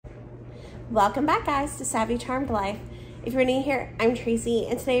Welcome back, guys, to Savvy Charmed Life. If you're new here, I'm Tracy,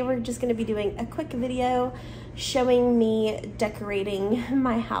 and today we're just going to be doing a quick video showing me decorating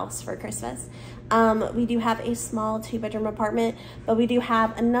my house for Christmas. We do have a small 2-bedroom apartment, but we do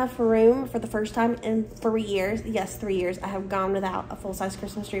have enough room for the first time in 3 years. Yes, 3 years. I have gone without a full-size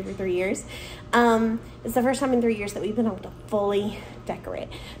Christmas tree for 3 years. It's the first time in 3 years that we've been able to fully decorate.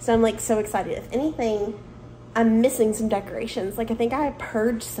 So I'm like so excited. If anything, I'm missing some decorations. Like I think I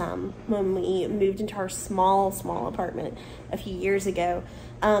purged some when we moved into our small apartment a few years ago.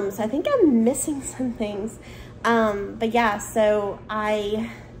 So I think I'm missing some things. But yeah, so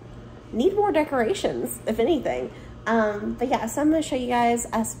I need more decorations, if anything. But yeah, so I'm gonna show you guys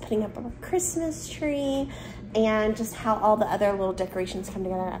us putting up our Christmas tree and just how all the other little decorations come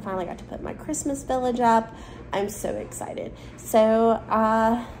together. I finally got to put my Christmas village up. I'm so excited. So,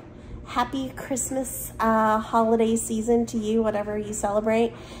 happy Christmas holiday season to you, whatever you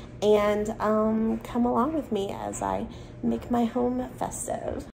celebrate, and come along with me as I make my home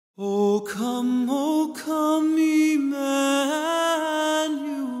festive. Oh come, Emmanuel,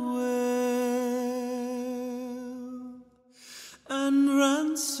 and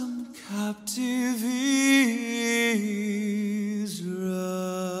ransom captive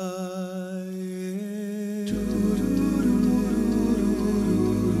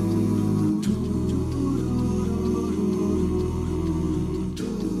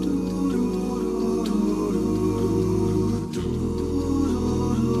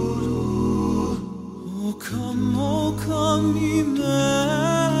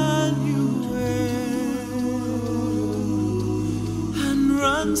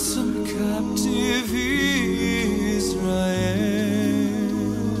ransom captive Israel,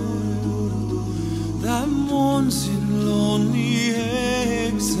 that mourns in lonely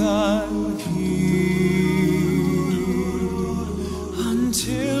exile here,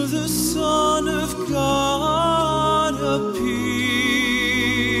 until the Son of God appear.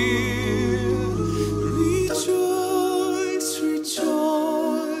 Rejoice,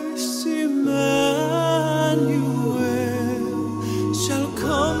 rejoice, Emmanuel shall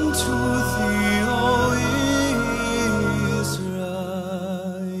come to thee, O Israel.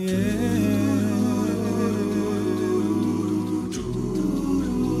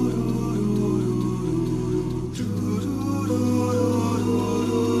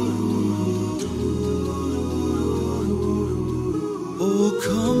 O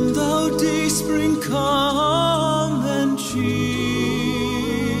come thou day spring, come and cheer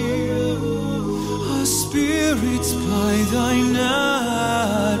our spirits by thine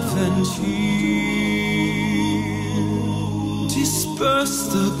advent here. Disperse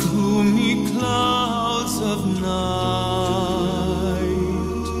the gloomy clouds of night,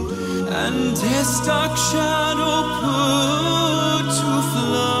 and death's dark shadow put to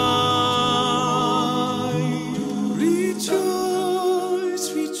flight. Rejoice,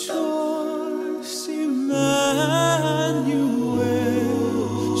 rejoice, Emmanuel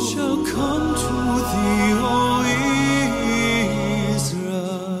shall come to thee, O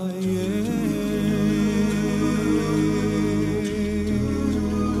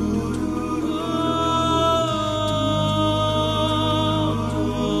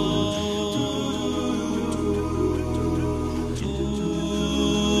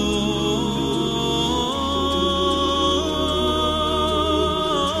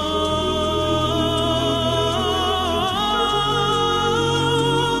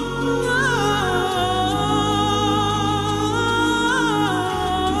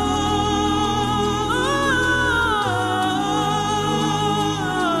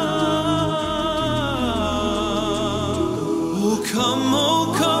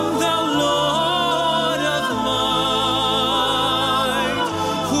come, thou Lord of might,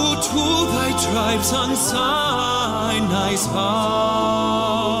 who to thy tribes on Sinai's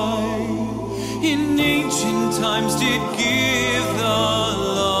high in ancient times did give the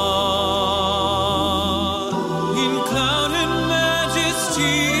law in cloud and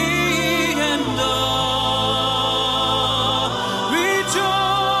majesty and awe.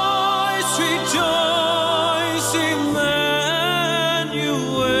 Rejoice, rejoice, Emmanuel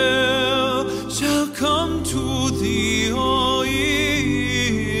shall come to thee, O Israel.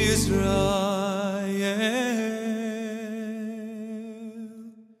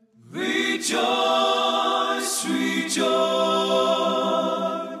 Rejoice.